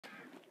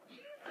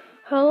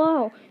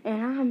Hello,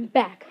 and I'm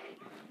back.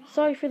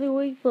 Sorry for the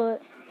wait,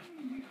 but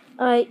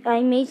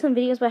I made some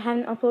videos, but I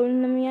haven't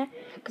uploaded them yet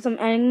because I'm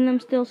editing them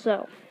still.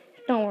 So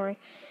don't worry.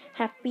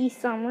 Happy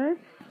summer,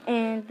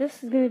 and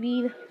this is gonna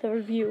be the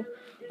review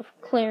of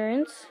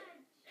Clarence.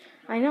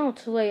 I know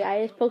it's late.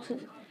 I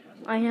posted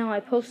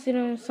it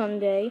on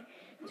Sunday.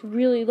 It's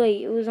really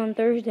late. It was on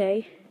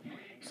Thursday,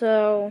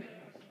 so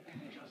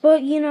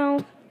but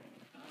it's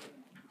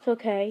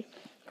okay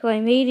because I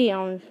made it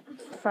on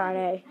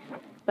Friday,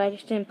 but I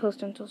just didn't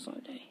post it until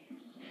Sunday.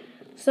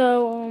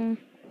 So,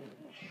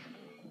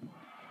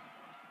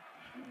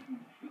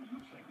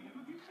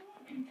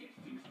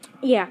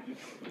 yeah.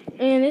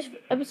 And this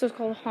episode's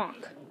called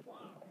Honk.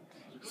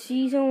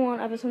 Season 1,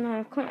 episode 9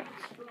 of Clarence.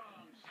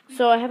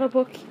 So I have a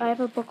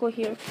booklet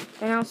here,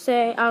 and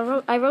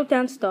I wrote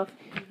down stuff,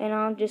 and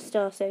I'll just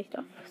say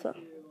stuff. So,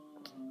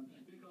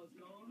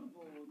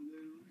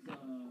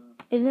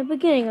 in the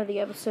beginning of the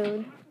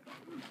episode,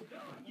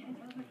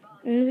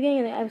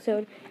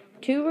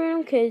 two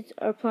random kids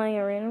are playing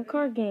a random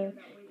card game,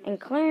 and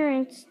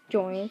Clarence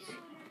joins,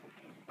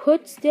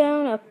 puts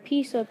down a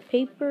piece of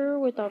paper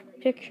with a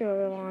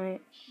picture on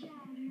it.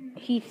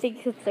 He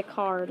thinks it's a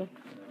card.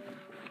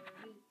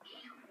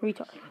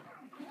 Retard.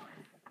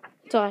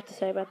 That's all I have to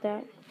say about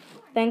that.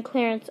 Then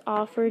Clarence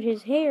offered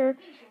his hair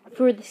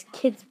for this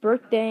kid's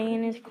birthday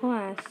in his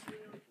class.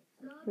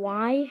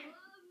 Why?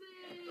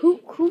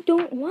 Who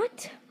don't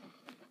what?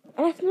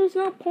 There's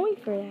no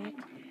point for that.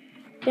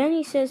 Then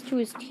he says to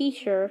his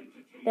teacher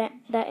that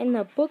in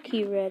the book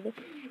he read,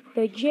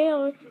 the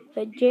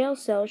jail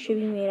cell should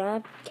be made out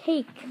of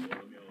cake.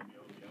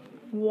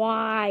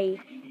 Why?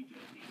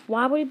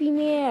 Why would it be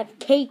made out of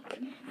cake?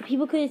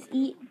 People could just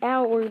eat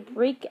out or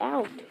break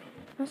out.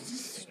 That's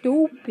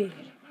stupid.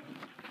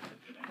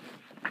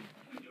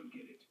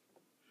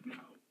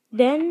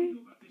 Then,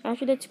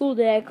 after that school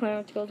day,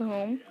 Clarence goes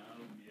home.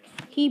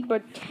 He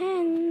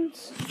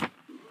pretends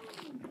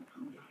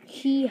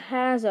he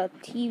has a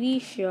TV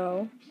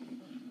show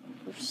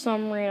for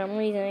some random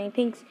reason. He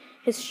thinks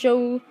his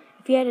show,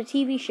 if he had a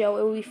TV show,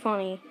 it would be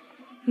funny.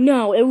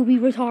 No, it would be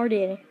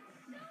retarded.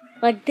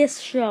 Like this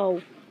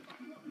show.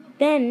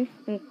 Then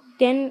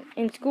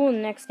in school the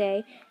next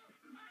day,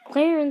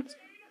 Clarence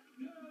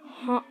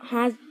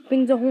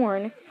brings a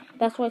horn.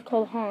 That's why it's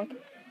called Honk.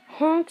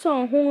 Honks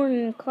on a horn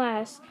in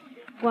class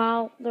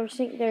while they're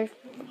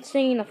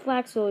singing a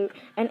flag salute,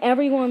 and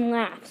everyone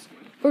laughs.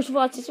 First of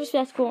all, it's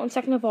disrespectful, and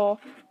second of all,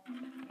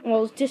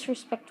 it's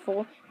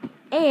disrespectful,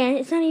 and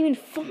it's not even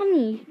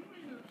funny.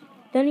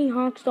 Then he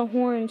honks the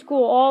horn in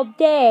school all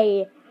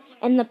day,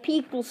 and the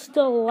people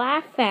still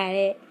laugh at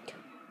it.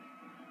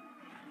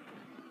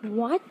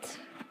 What?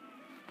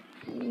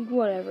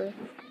 Whatever.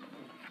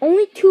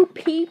 Only 2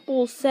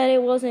 people said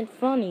it wasn't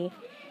funny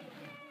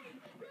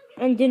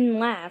and didn't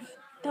laugh.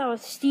 That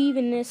was Steve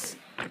and this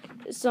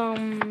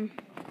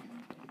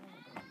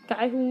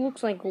guy who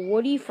looks like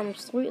Woody from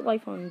Sweet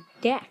Life on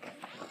Deck.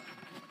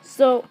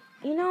 So,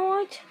 you know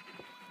what?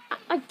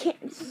 I can't.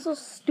 This is so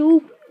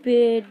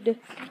stupid.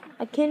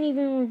 I can't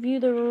even review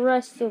the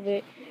rest of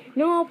it.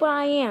 No, but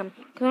I am,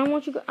 because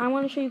I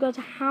want to show you guys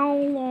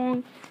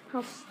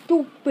how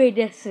stupid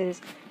this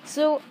is.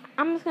 So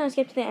I'm just gonna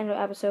skip to the end of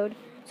the episode.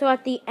 So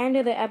at the end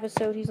of the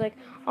episode, he's like,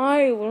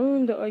 I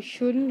learned that I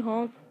shouldn't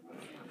honk.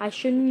 I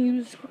shouldn't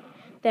use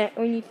that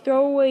when you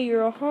throw away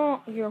your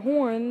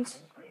horns,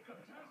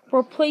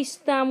 replace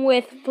them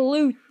with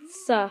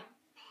flutes.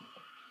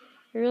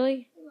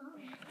 Really?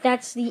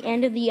 That's the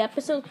end of the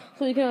episode?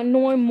 So you can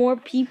annoy more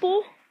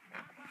people?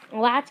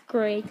 Well, that's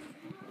great.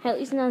 At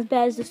least not as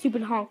bad as the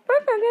stupid honk.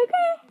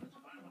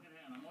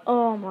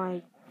 Oh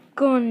my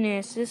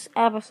goodness, this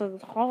episode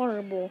is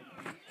horrible.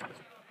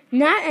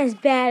 Not as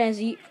bad as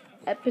the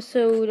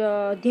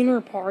episode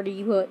Dinner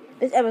Party, but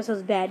this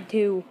episode's bad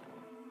too.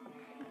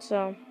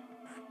 So,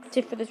 that's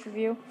it for this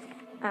review.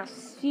 I'll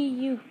see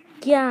you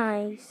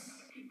guys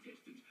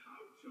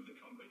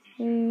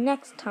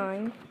next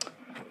time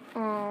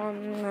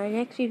on my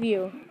next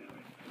review.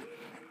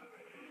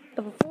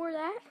 But before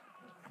that,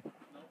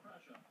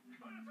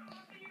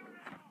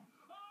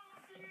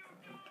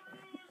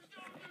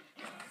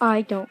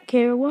 I don't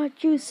care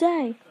what you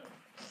say.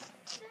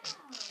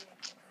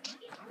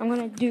 I'm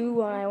gonna do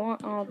what I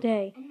want all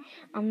day.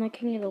 I'm the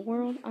king of the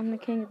world. I'm the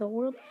king of the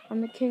world.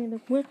 I'm the king of the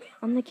world.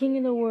 I'm the king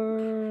of the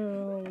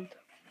world.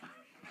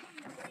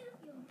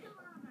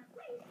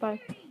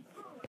 Bye.